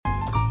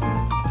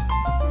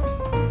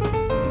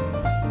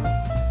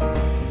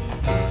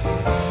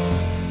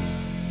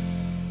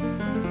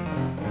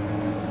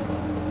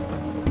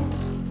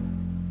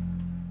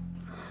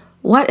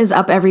What is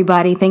up,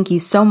 everybody? Thank you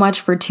so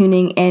much for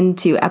tuning in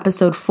to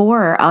episode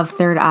 4 of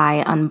Third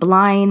Eye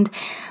Unblind.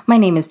 My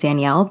name is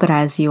Danielle, but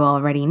as you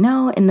already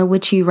know, in the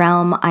witchy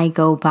realm, I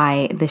go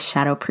by the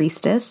Shadow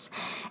Priestess.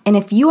 And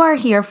if you are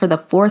here for the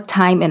 4th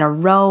time in a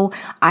row,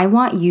 I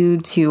want you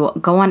to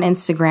go on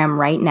Instagram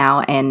right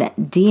now and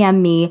DM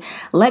me.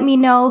 Let me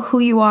know who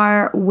you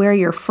are, where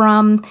you're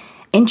from.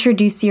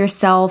 Introduce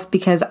yourself,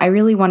 because I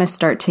really want to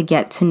start to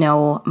get to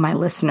know my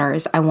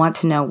listeners. I want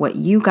to know what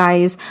you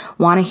guys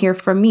want to hear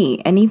from me.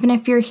 And even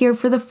if you're here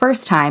for the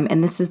first time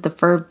and this is the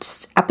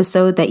first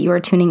episode that you are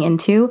tuning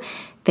into,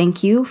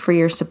 thank you for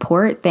your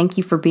support. Thank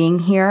you for being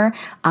here.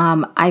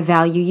 I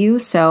value you.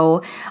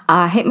 So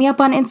hit me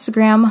up on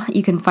Instagram.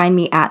 You can find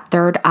me at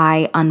Third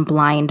Eye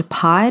Unblind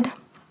Pod.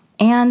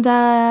 And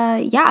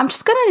I'm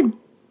just going to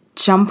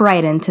jump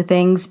right into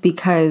things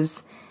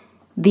because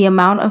the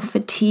amount of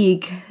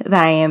fatigue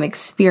that I am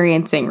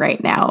experiencing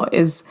right now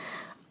is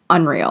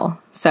unreal.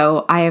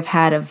 So I have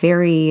had a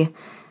very,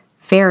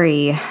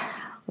 very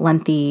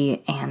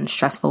lengthy and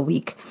stressful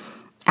week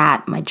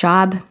at my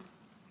job.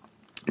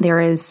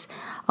 There is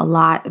a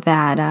lot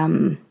that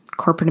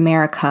corporate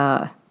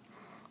America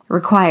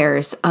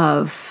requires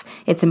of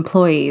its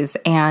employees,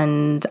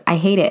 and I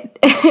hate it.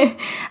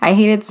 I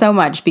hate it so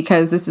much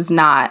because this is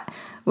not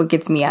what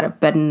gets me out of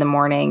bed in the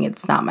morning.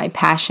 It's not my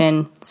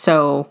passion.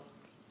 So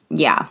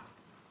yeah,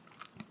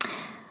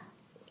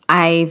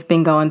 I've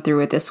been going through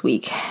it this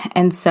week.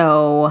 And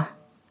so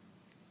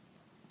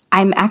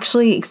I'm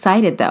actually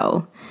excited,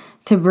 though,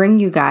 to bring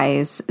you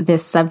guys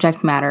this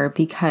subject matter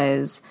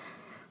because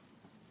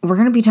we're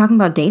going to be talking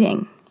about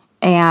dating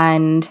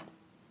and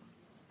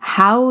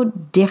how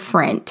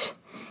different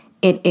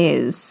it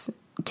is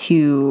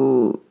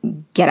to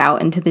get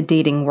out into the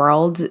dating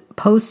world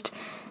post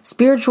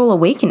spiritual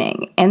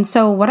awakening. And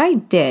so what I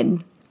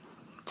did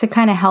to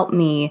kind of help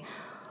me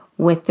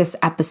with this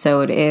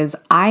episode is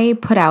I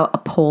put out a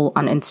poll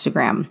on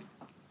Instagram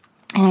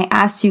and I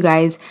asked you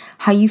guys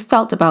how you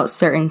felt about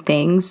certain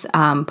things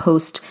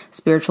post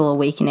spiritual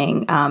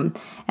awakening. And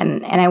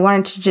I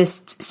wanted to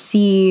just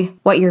see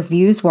what your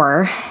views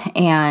were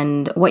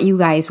and what you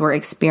guys were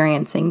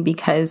experiencing,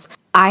 because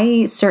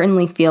I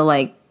certainly feel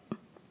like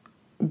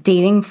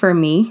dating for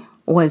me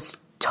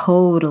was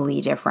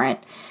totally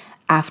different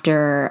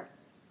after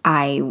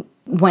I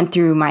went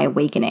through my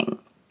awakening.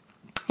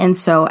 And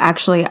so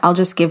actually, I'll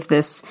just give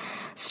this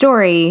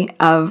story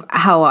of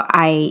how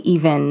I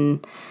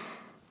even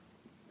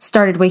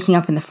started waking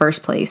up in the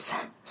first place.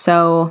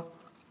 So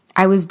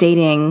I was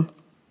dating,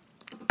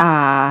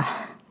 I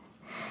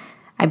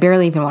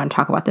barely even want to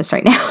talk about this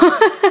right now,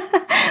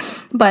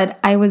 but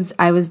I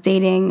was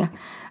dating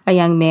a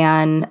young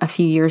man a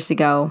few years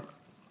ago,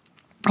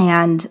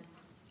 and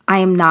I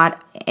am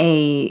not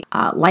a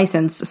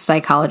licensed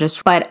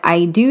psychologist, but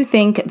I do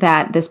think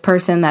that this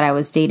person that I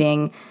was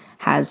dating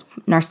has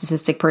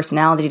narcissistic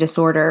personality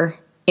disorder.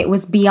 It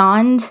was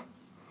beyond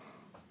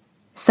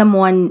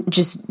someone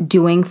just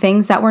doing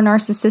things that were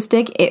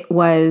narcissistic. It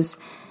was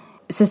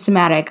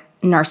systematic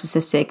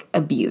narcissistic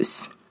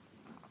abuse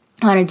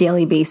on a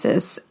daily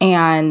basis.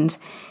 And,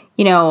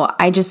 you know,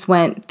 I just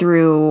went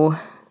through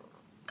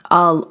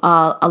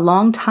a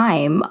long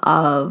time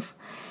of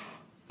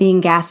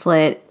being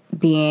gaslit,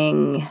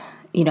 being,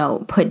 you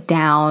know, put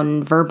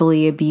down,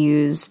 verbally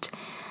abused.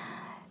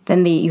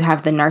 Then you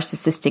have the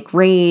narcissistic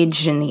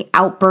rage and the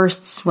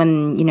outbursts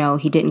when, you know,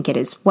 he didn't get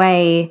his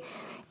way.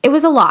 It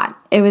was a lot.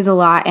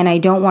 And I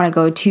don't want to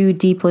go too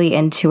deeply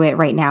into it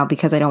right now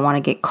because I don't want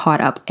to get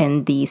caught up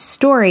in the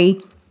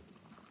story,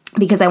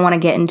 because I want to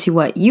get into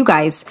what you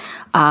guys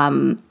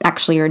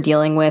actually are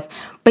dealing with.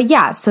 But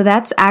yeah, so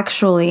that's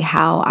actually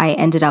how I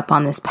ended up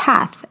on this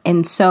path.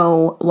 And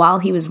so while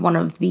he was one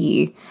of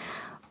the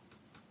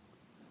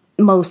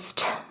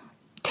most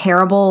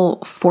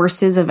terrible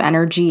forces of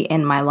energy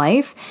in my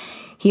life,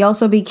 he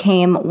also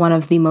became one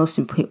of the most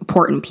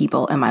important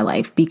people in my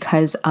life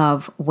because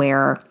of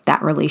where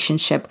that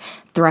relationship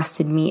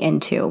thrusted me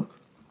into.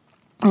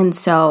 And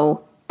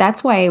so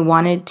that's why I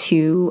wanted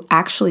to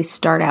actually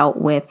start out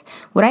with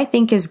what I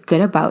think is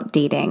good about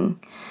dating.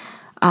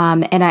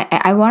 And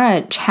I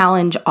want to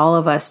challenge all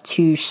of us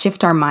to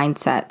shift our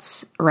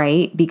mindsets,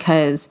 right?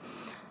 Because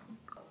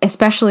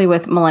especially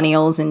with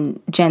millennials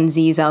and Gen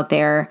Zs out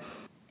there,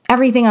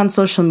 everything on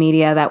social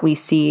media that we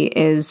see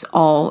it's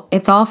all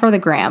for the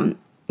gram.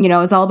 You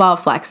know, it's all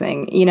about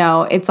flexing. You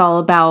know, it's all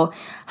about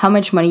how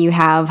much money you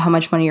have, how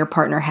much money your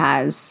partner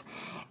has.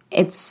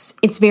 It's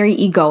very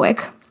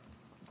egoic.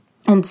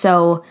 And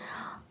so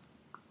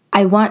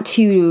I don't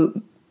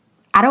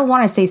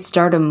want to say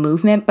start a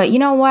movement, but you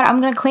know what?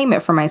 I'm going to claim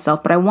it for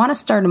myself. But I want to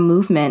start a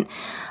movement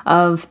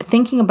of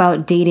thinking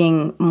about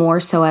dating more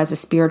so as a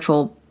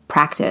spiritual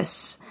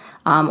practice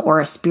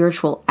or a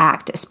spiritual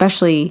act,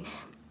 especially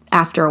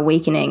after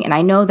awakening. And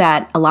I know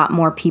that a lot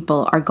more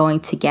people are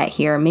going to get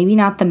here. Maybe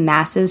not the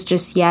masses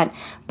just yet,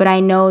 but I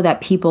know that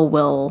people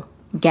will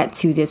get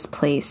to this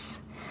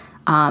place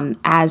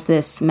as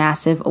this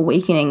massive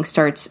awakening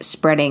starts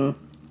spreading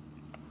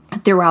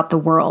throughout the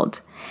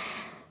world.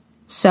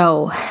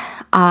 So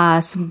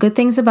Some good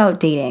things about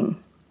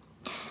dating.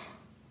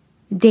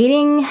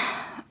 Dating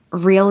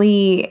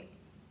really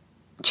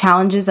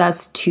challenges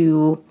us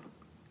to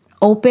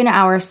open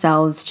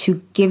ourselves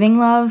to giving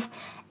love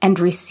and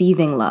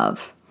receiving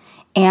love.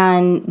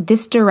 And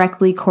this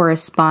directly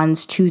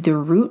corresponds to the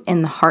root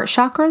and the heart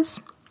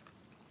chakras.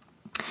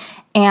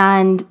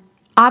 And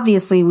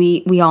obviously,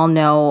 we all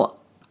know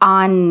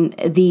on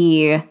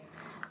the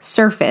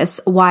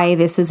surface why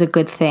this is a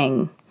good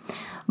thing.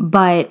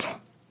 But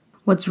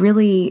what's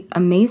really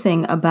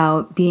amazing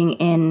about being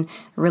in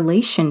a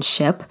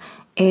relationship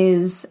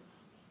is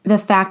the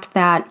fact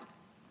that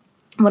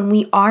when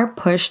we are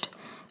pushed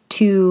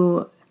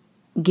to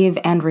give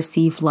and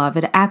receive love,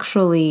 it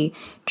actually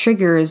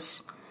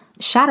triggers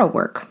shadow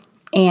work,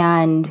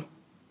 and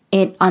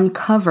it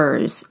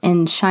uncovers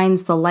and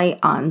shines the light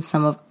on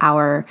some of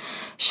our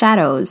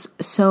shadows.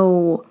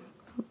 So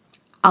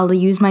I'll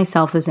use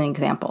myself as an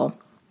example.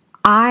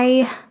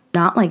 I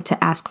not like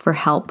to ask for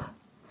help,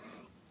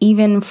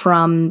 even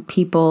from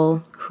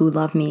people who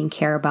love me and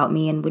care about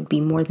me and would be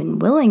more than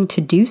willing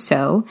to do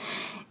so,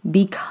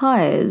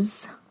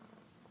 because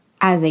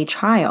as a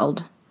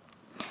child,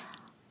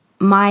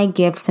 my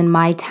gifts and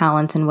my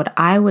talents and what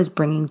I was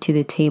bringing to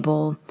the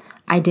table,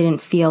 I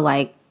didn't feel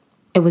like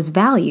it was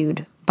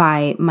valued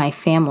by my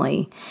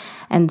family.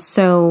 And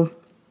so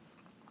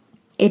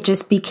it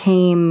just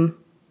became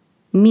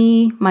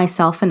me,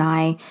 myself, and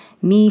I,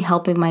 me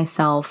helping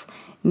myself,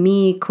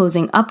 me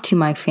closing up to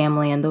my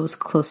family and those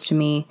close to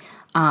me.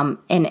 And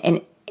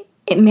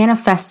it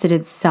manifested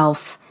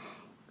itself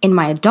in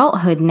my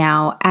adulthood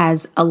now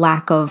as a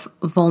lack of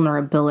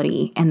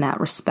vulnerability in that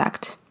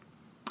respect.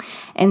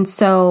 And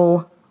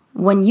so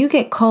when you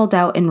get called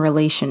out in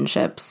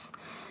relationships,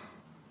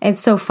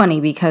 it's so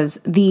funny because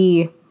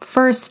the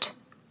first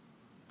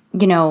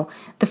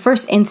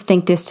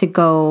instinct is to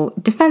go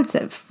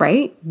defensive,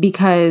 right?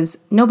 Because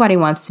nobody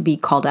wants to be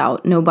called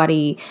out.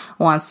 Nobody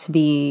wants to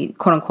be,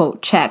 quote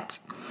unquote, checked.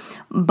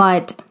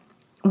 But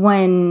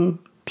when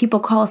people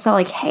call us out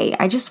like, hey,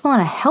 I just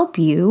want to help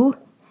you,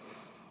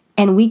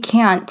 and we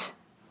can't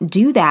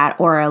do that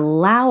or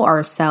allow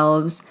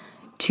ourselves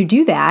to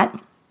do that,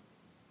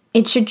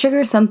 it should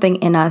trigger something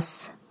in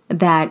us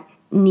that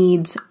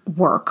needs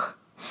work.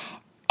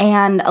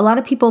 And a lot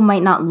of people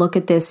might not look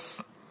at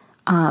this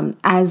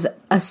as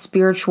a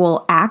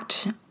spiritual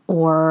act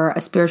or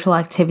a spiritual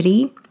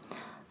activity,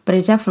 but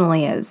it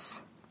definitely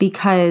is.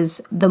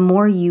 Because the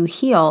more you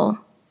heal,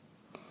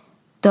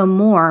 the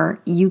more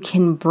you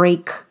can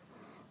break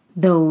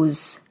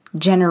those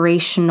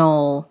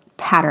generational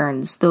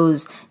patterns,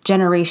 those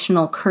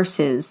generational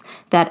curses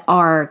that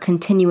are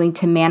continuing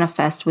to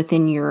manifest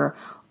within your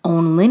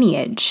own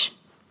lineage.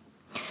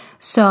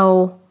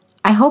 So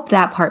I hope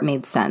that part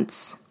made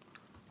sense.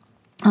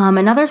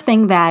 Another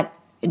thing that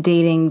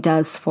dating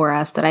does for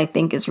us that I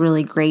think is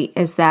really great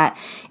is that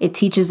it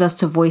teaches us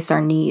to voice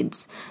our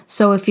needs.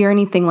 So if you're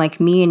anything like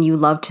me and you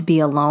love to be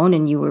alone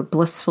and you were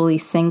blissfully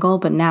single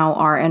but now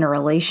are in a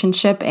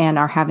relationship and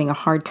are having a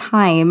hard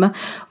time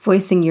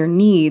voicing your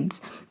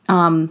needs,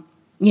 being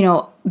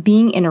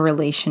in a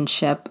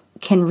relationship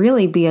can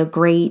really be a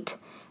great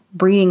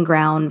breeding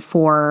ground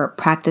for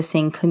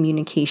practicing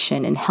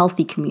communication and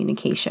healthy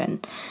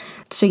communication.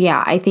 So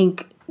yeah, I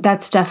think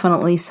that's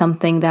definitely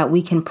something that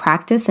we can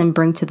practice and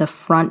bring to the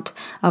front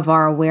of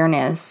our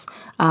awareness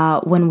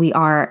when we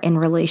are in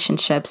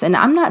relationships. And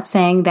I'm not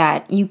saying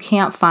that you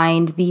can't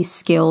find these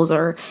skills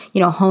or,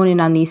 hone in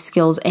on these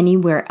skills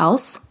anywhere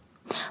else.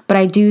 But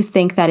I do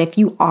think that if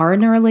you are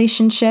in a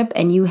relationship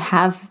and you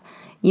have,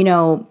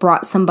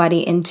 brought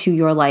somebody into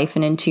your life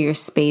and into your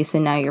space,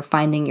 and now you're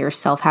finding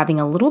yourself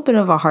having a little bit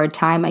of a hard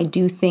time, I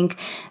do think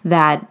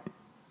that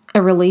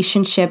a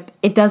relationship,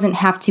 it doesn't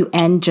have to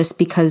end just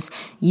because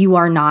you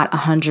are not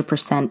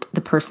 100%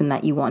 the person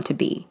that you want to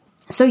be.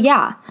 So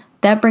yeah,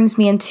 that brings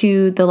me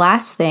into the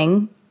last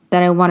thing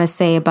that I want to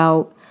say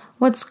about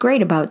what's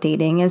great about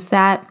dating is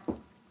that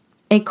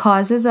it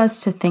causes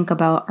us to think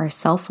about our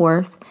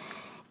self-worth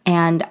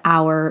and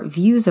our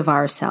views of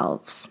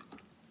ourselves.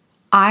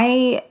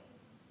 I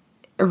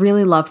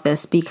really love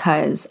this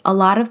because a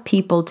lot of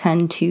people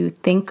tend to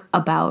think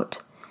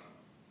about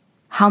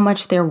how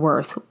much they're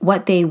worth,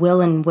 what they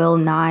will and will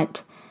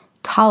not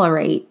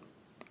tolerate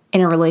in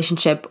a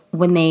relationship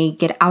when they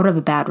get out of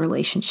a bad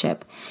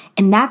relationship.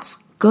 And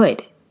that's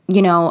good.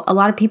 A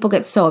lot of people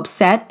get so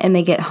upset and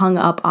they get hung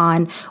up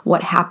on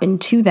what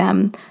happened to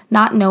them,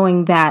 not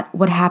knowing that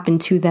what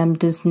happened to them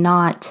does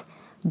not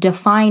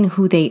define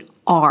who they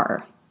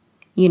are,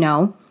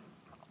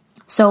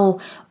 So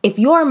if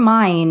your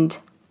mind,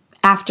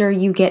 after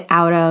you get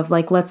out of,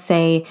 let's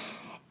say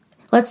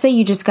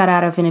you just got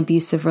out of an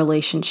abusive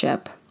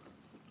relationship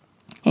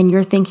and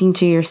you're thinking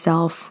to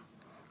yourself,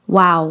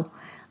 wow,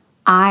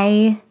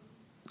 I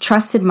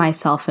trusted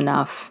myself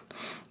enough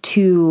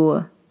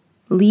to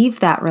leave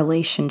that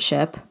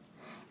relationship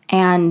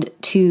and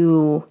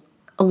to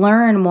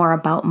learn more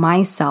about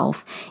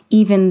myself,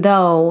 even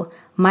though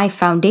my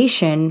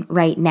foundation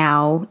right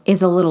now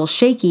is a little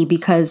shaky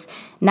because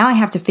now I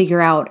have to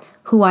figure out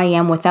who I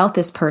am without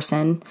this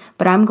person,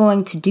 but I'm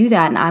going to do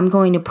that and I'm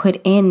going to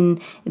put in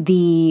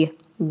the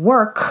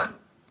work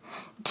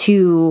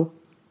to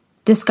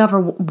discover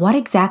what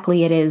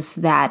exactly it is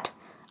that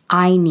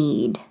I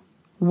need.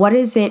 What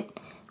is it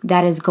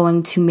that is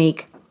going to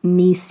make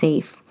me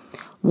safe?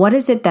 What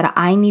is it that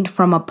I need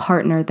from a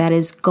partner that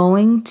is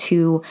going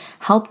to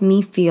help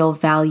me feel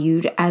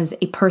valued as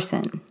a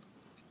person?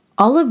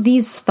 All of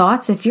these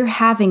thoughts, if you're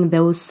having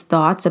those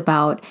thoughts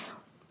about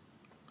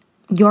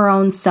your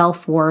own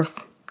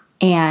self-worth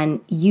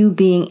and you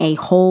being a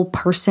whole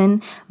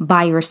person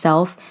by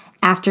yourself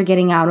after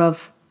getting out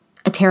of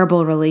a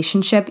terrible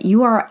relationship,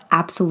 you are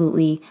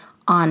absolutely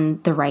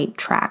on the right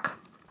track.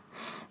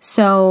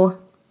 So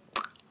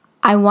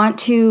I want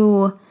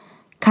to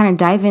kind of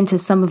dive into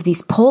some of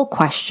these poll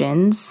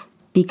questions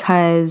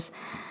because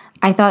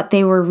I thought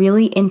they were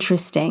really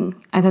interesting.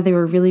 I thought they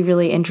were really,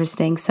 really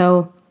interesting.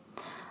 So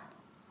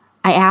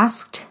I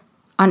asked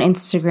on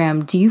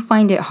Instagram, do you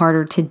find it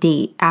harder to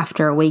date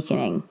after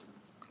awakening?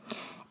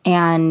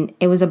 And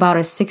it was about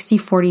a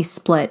 60-40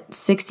 split.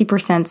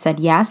 60% said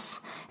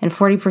yes, and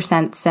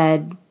 40%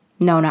 said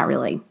no, not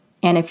really.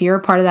 And if you're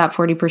a part of that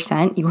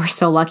 40%, you are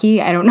so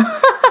lucky. I don't know.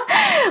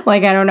 I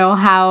don't know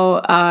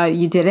how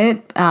you did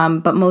it,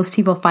 but most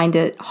people find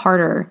it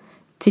harder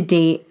to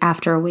date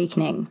after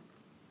awakening.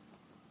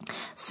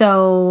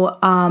 So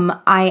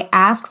I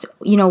asked,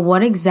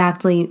 what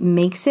exactly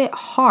makes it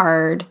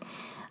hard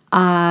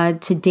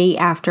to date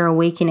after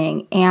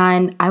awakening?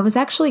 And I was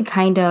actually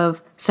kind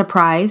of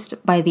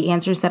surprised by the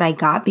answers that I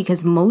got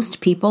because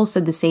most people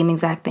said the same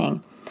exact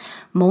thing.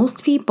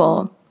 Most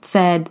people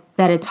said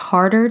that it's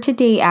harder to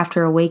date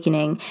after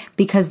awakening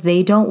because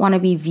they don't want to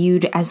be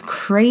viewed as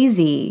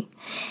crazy.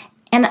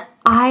 And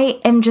I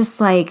am just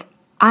like,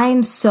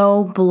 I'm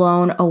so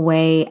blown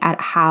away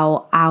at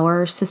how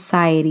our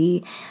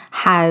society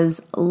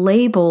has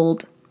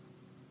labeled,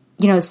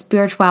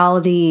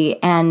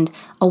 spirituality and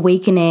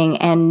awakening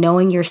and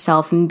knowing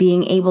yourself and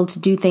being able to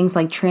do things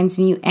like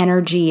transmute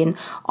energy and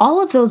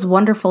all of those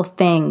wonderful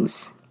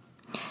things.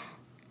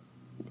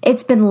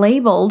 It's been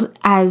labeled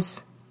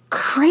as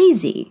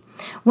crazy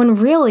when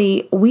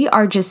really we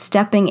are just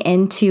stepping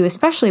into,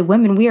 especially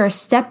women, we are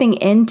stepping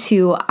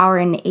into our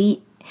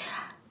innate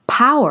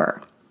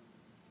power.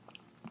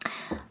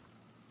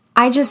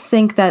 I just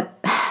think that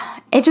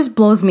it just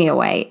blows me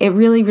away. It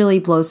really, really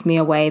blows me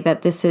away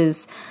that this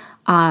is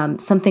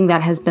something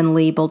that has been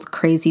labeled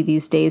crazy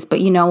these days. But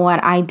you know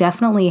what? I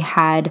definitely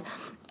had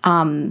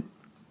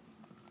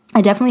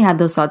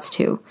those thoughts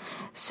too.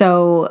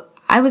 So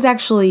I was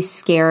actually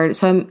scared.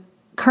 So I'm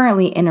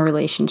currently in a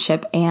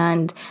relationship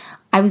and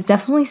I was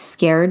definitely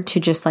scared to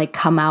just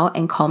come out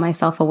and call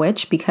myself a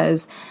witch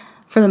because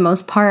for the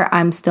most part,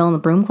 I'm still in the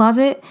broom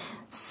closet.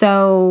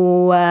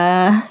 So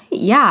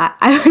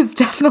I was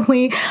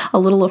definitely a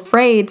little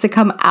afraid to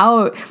come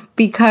out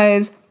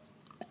because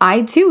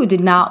I too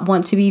did not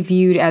want to be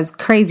viewed as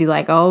crazy.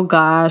 Oh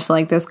gosh,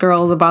 this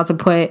girl is about to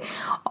put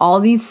all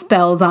these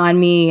spells on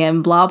me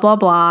and blah, blah,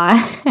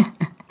 blah.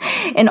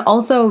 And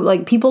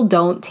also people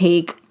don't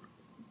take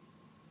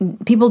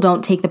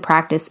the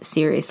practice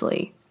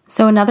seriously.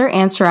 So another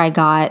answer I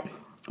got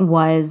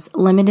was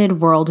limited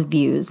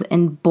worldviews.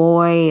 And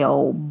boy,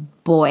 oh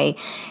boy,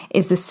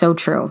 is this so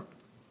true.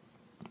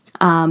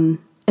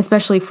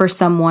 Especially for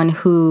someone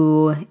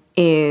who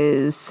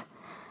is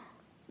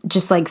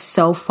just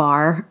so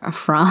far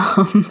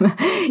from,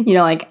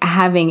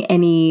 having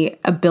any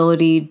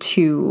ability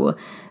to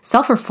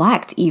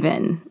self-reflect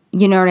even,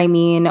 you know what I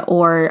mean?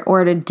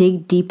 Or to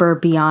dig deeper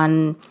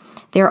beyond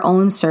their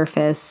own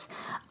surface.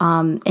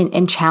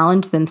 And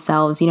challenge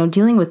themselves.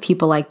 Dealing with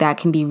people like that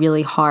can be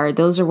really hard.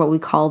 Those are what we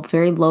call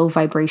very low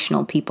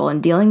vibrational people.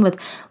 And dealing with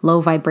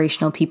low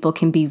vibrational people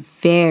can be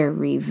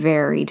very,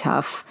 very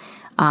tough.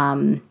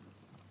 And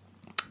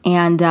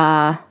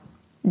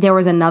there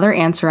was another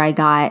answer I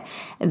got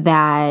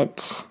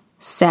that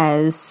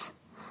says,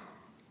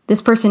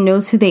 this person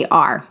knows who they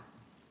are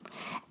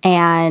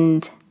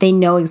and they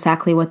know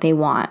exactly what they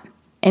want.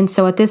 And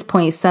so at this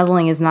point,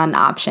 settling is not an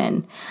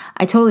option.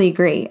 I totally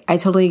agree. I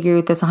totally agree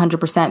with this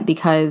 100%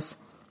 because,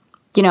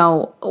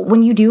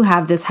 when you do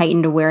have this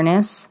heightened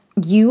awareness,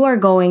 you are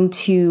going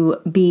to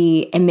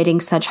be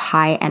emitting such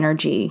high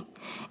energy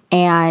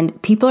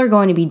and people are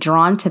going to be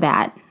drawn to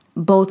that,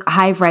 both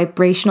high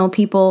vibrational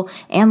people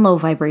and low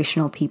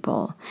vibrational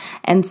people.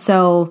 And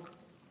so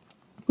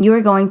you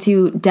are going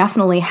to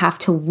definitely have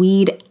to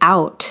weed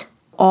out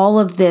all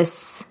of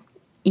this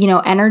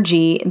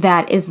energy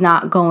that is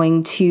not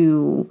going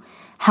to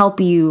help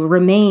you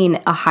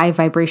remain a high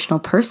vibrational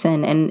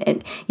person.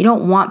 And you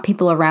don't want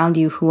people around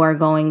you who are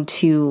going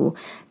to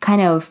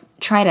kind of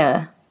try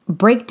to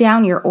break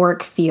down your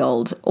auric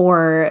field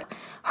or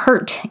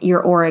hurt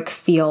your auric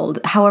field,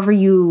 however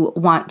you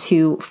want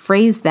to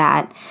phrase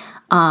that.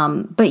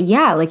 But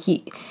yeah,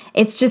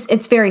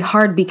 it's very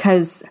hard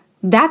because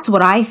that's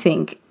what I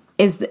think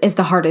is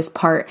the hardest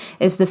part,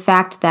 is the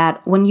fact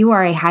that when you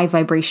are a high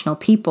vibrational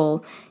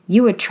people,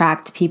 you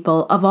attract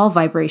people of all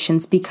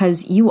vibrations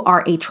because you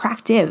are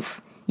attractive.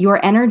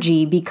 your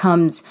energy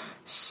becomes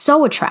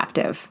so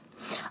attractive.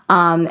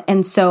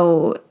 And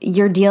so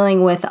you're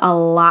dealing with a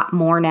lot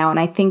more now. And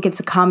I think it's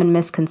a common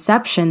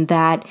misconception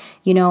that,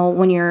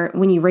 when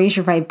you raise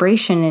your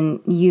vibration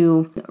and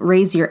you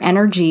raise your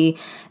energy,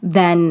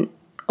 then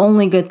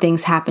only good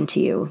things happen to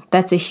you.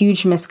 That's a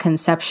huge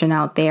misconception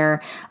out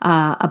there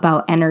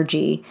about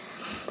energy.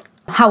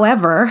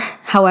 However,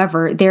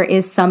 there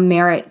is some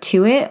merit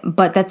to it,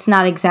 but that's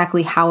not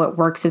exactly how it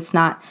works. It's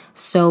not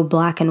so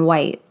black and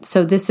white.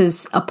 So this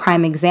is a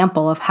prime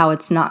example of how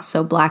it's not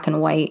so black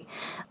and white.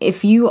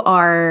 If you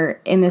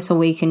are in this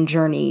awakened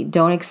journey,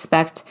 don't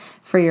expect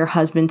for your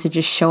husband to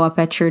just show up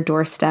at your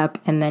doorstep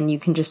and then you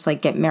can just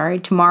get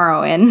married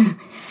tomorrow and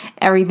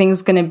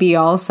everything's going to be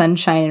all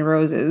sunshine and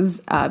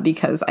roses,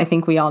 because I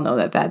think we all know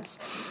that that's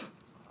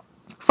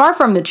far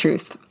from the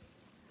truth.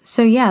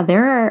 So yeah,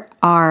 there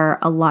are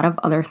a lot of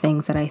other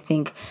things that I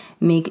think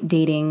make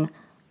dating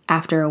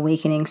after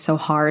awakening so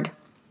hard.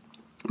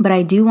 But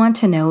I do want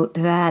to note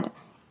that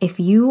if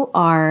you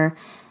are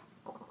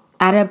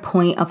at a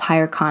point of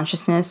higher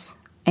consciousness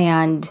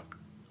and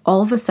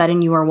all of a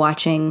sudden you are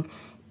watching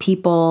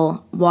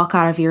people walk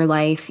out of your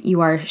life,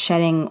 you are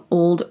shedding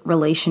old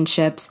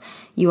relationships,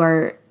 you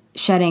are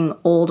shedding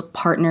old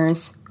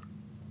partners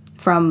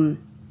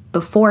from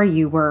before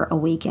you were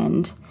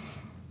awakened,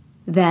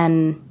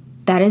 then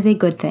that is a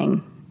good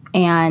thing.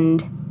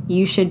 And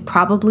you should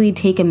probably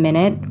take a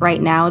minute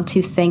right now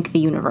to thank the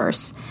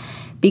universe.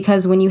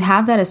 Because when you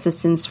have that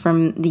assistance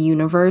from the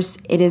universe,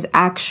 it is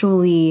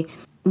actually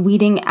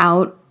weeding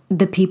out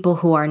the people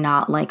who are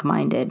not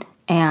like-minded.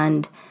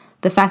 And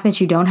the fact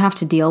that you don't have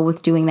to deal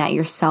with doing that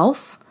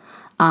yourself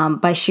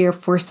by sheer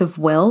force of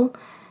will,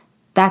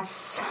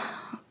 that's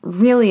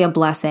really a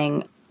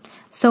blessing.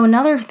 So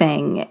another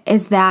thing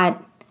is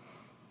that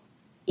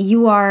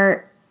you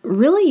are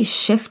really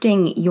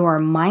shifting your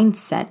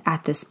mindset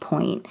at this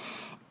point,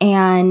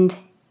 and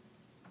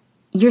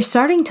you're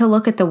starting to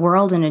look at the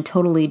world in a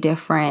totally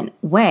different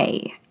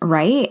way,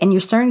 right? And you're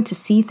starting to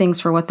see things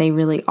for what they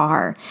really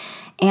are.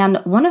 And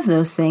one of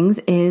those things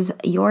is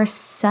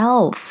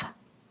yourself.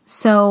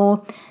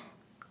 So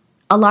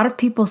a lot of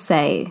people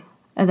say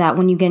that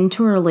when you get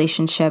into a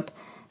relationship,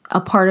 a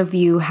part of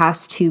you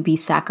has to be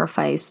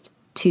sacrificed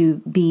to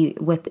be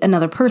with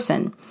another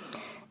person.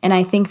 And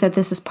I think that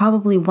this is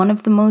probably one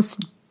of the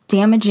most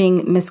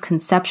damaging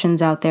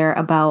misconceptions out there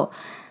about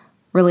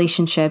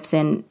relationships,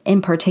 and in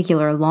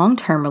particular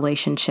long-term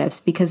relationships,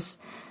 because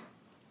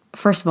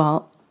first of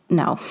all,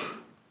 no.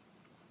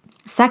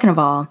 Second of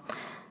all,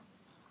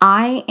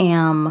 I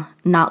am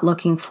not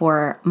looking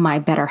for my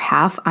better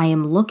half. I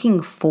am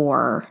looking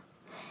for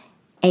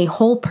a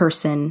whole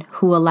person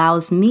who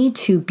allows me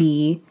to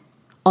be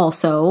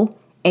also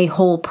a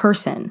whole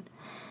person.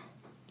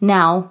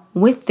 Now,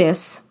 with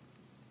this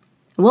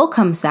will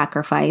come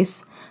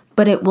sacrifice,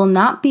 but it will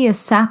not be a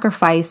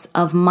sacrifice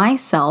of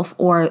myself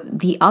or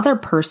the other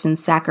person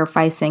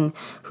sacrificing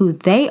who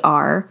they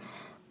are,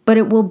 but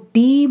it will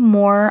be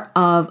more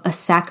of a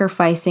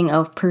sacrificing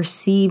of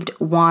perceived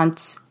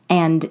wants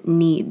and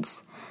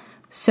needs.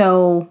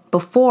 So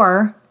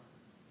before,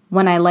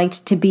 when I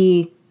liked to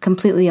be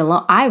completely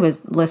alone,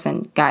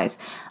 listen, guys,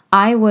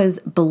 I was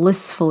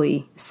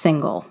blissfully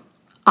single.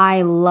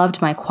 I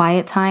loved my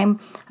quiet time.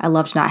 I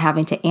loved not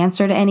having to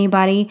answer to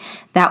anybody.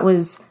 That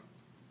was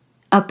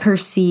a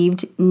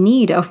perceived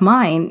need of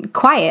mine,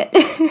 quiet.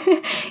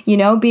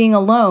 Being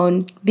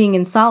alone, being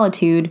in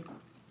solitude,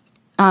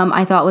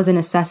 I thought was a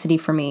necessity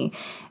for me,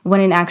 when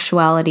in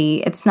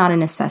actuality, it's not a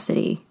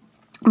necessity.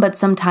 But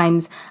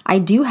sometimes I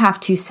do have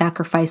to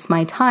sacrifice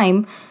my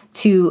time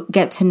to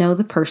get to know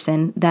the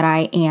person that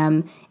I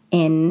am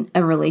in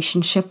a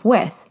relationship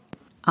with.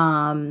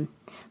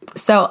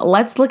 So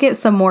let's look at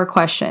some more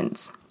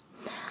questions.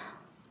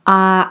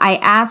 I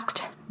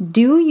asked,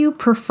 do you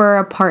prefer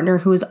a partner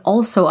who is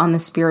also on the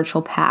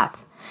spiritual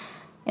path?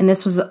 And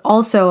this was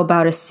also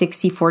about a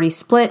 60-40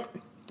 split.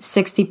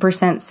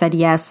 60% said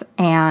yes,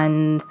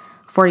 and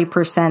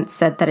 40%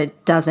 said that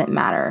it doesn't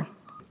matter.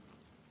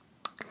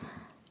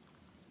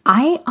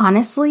 I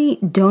honestly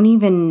don't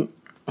even...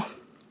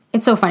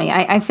 It's so funny.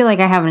 I feel like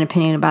I have an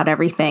opinion about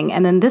everything.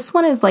 And then this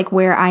one is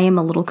where I am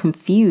a little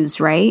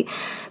confused, right?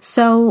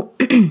 So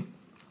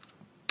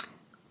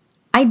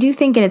I do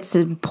think it's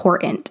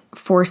important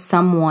for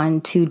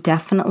someone to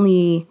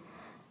definitely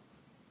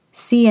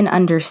see and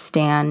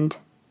understand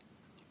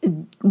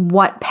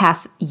what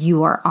path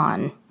you are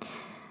on.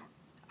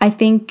 I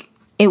think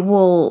it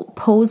will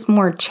pose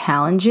more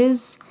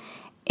challenges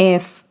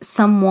if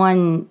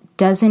someone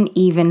doesn't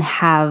even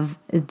have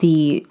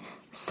the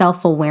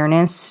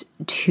self-awareness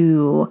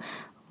to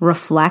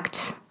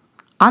reflect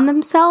on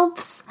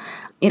themselves.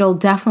 It'll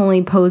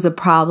definitely pose a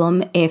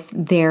problem if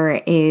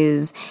there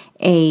is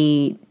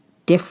a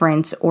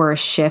difference or a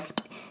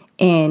shift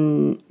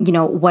in,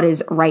 what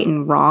is right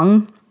and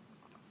wrong,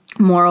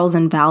 morals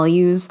and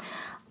values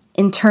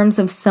in terms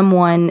of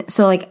someone.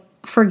 So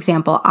for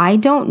example, I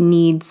don't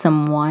need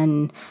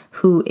someone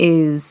who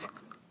is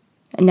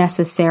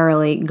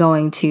necessarily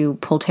going to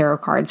pull tarot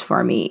cards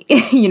for me.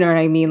 You know what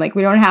I mean? Like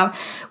we don't have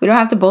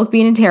to both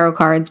be into tarot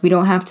cards. We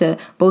don't have to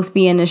both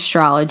be in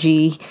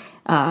astrology.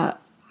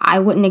 I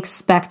wouldn't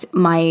expect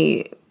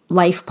my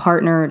life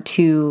partner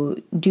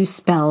to do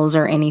spells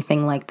or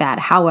anything like that.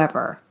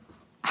 However,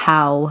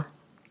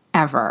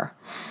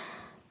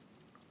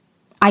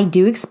 I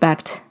do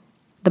expect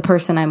the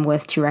person I'm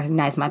with to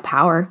recognize my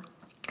power.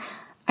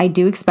 I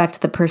do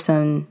expect the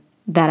person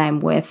that I'm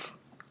with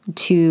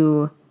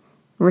to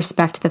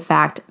respect the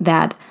fact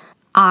that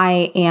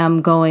I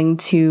am going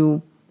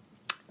to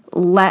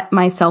let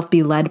myself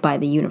be led by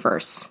the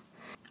universe.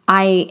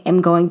 I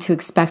am going to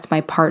expect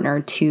my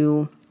partner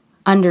to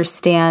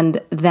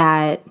understand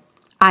that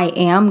I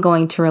am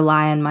going to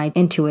rely on my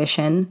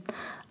intuition,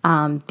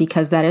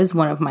 because that is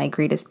one of my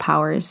greatest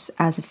powers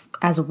as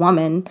a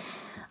woman.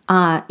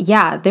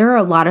 There are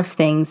a lot of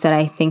things that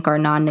I think are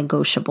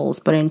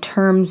non-negotiables, but in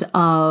terms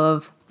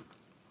of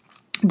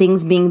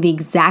things being the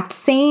exact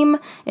same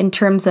in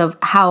terms of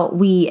how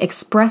we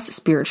express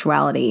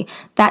spirituality,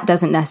 that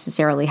doesn't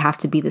necessarily have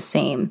to be the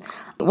same.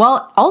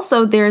 Well,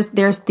 also there's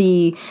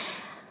the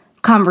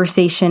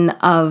conversation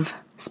of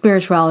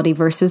spirituality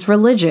versus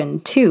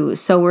religion too.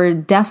 So we're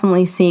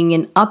definitely seeing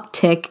an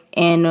uptick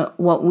in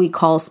what we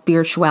call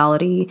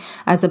spirituality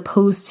as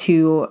opposed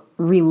to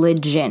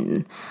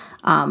religion.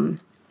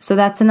 So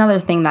that's another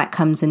thing that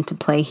comes into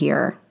play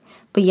here.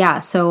 But yeah,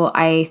 so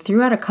I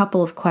threw out a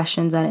couple of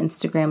questions on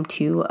Instagram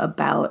too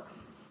about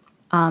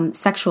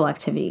sexual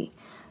activity.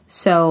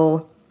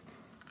 So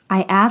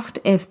I asked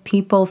if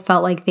people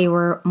felt like they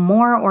were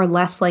more or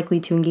less likely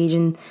to engage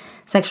in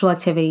sexual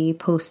activity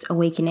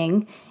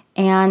post-awakening.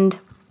 And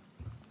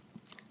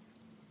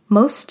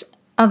most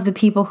of the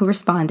people who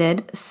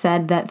responded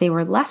said that they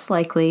were less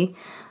likely,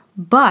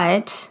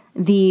 but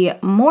the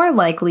more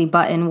likely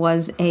button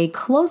was a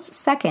close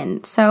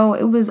second. So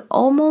it was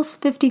almost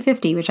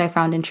 50-50, which I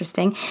found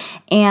interesting.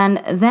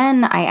 And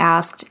then I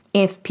asked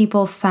if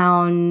people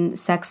found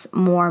sex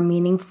more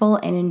meaningful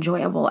and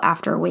enjoyable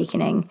after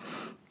awakening.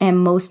 And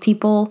most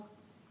people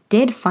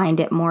did find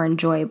it more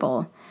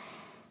enjoyable.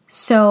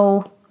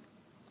 So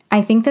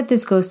I think that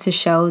this goes to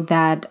show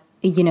that,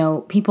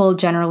 people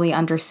generally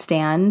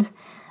understand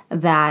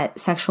that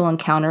sexual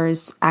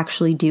encounters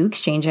actually do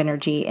exchange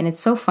energy. And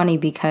it's so funny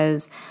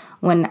because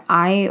when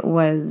I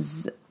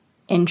was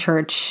in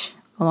church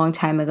a long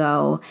time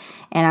ago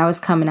and I was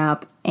coming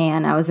up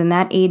and I was in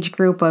that age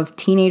group of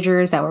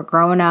teenagers that were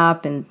growing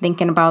up and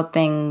thinking about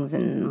things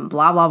and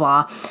blah, blah,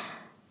 blah,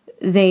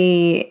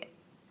 they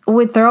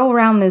would throw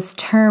around this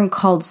term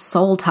called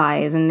soul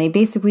ties, and they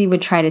basically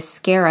would try to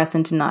scare us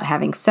into not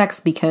having sex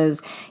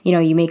because,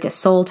 you make a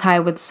soul tie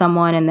with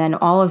someone and then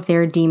all of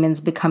their demons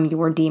become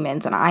your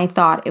demons. And I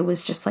thought it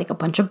was just like a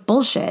bunch of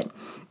bullshit.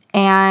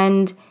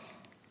 And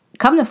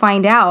come to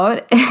find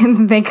out,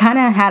 they kind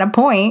of had a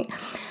point,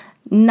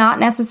 not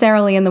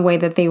necessarily in the way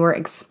that they were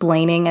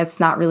explaining. It's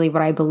not really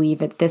what I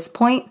believe at this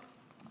point,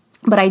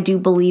 but I do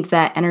believe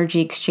that energy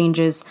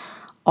exchanges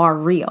are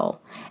real.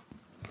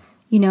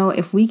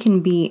 If we can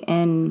be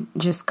in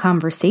just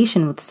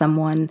conversation with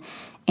someone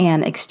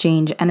and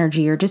exchange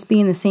energy, or just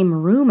be in the same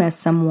room as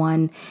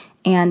someone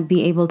and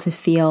be able to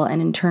feel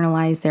and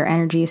internalize their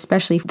energy,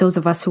 especially those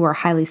of us who are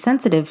highly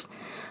sensitive,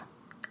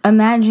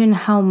 imagine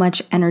how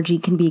much energy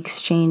can be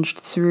exchanged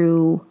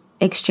through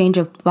exchange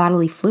of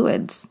bodily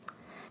fluids.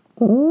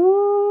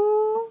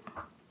 Ooh.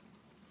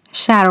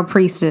 Shadow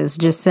Priestess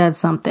just said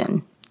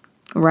something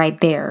right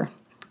there.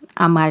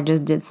 I might have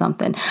just did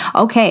something.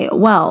 Okay,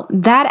 well,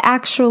 that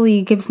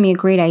actually gives me a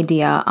great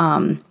idea,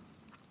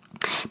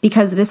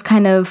 because this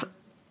kind of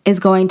is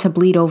going to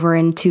bleed over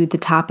into the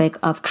topic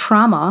of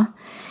trauma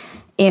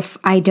if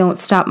I don't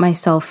stop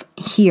myself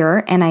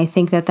here. And I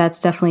think that that's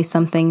definitely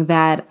something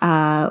that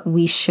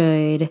we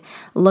should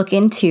look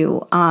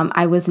into.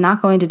 I was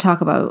not going to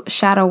talk about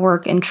shadow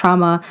work and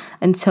trauma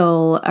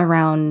until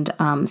around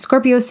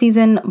Scorpio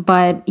season,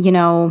 but,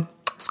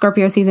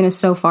 Scorpio season is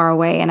so far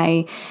away, and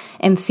I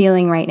am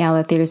feeling right now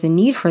that there's a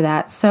need for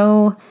that.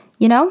 So,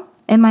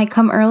 it might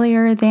come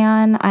earlier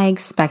than I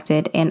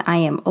expected, and I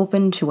am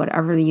open to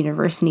whatever the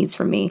universe needs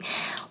from me.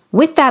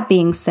 With that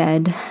being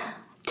said,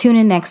 tune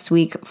in next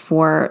week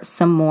for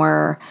some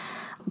more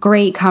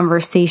great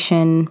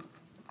conversation.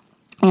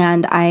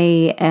 And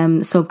I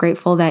am so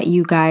grateful that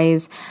you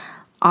guys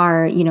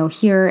are,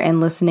 here and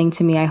listening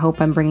to me. I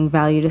hope I'm bringing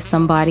value to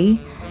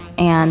somebody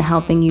and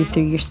helping you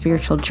through your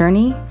spiritual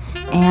journey.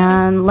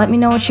 And let me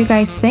know what you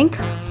guys think.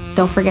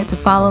 Don't forget to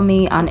follow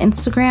me on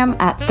Instagram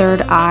at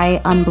Third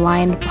Eye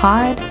Unblind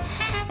Pod.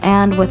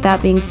 And with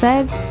that being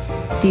said,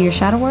 do your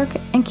shadow work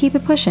and keep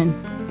it pushing.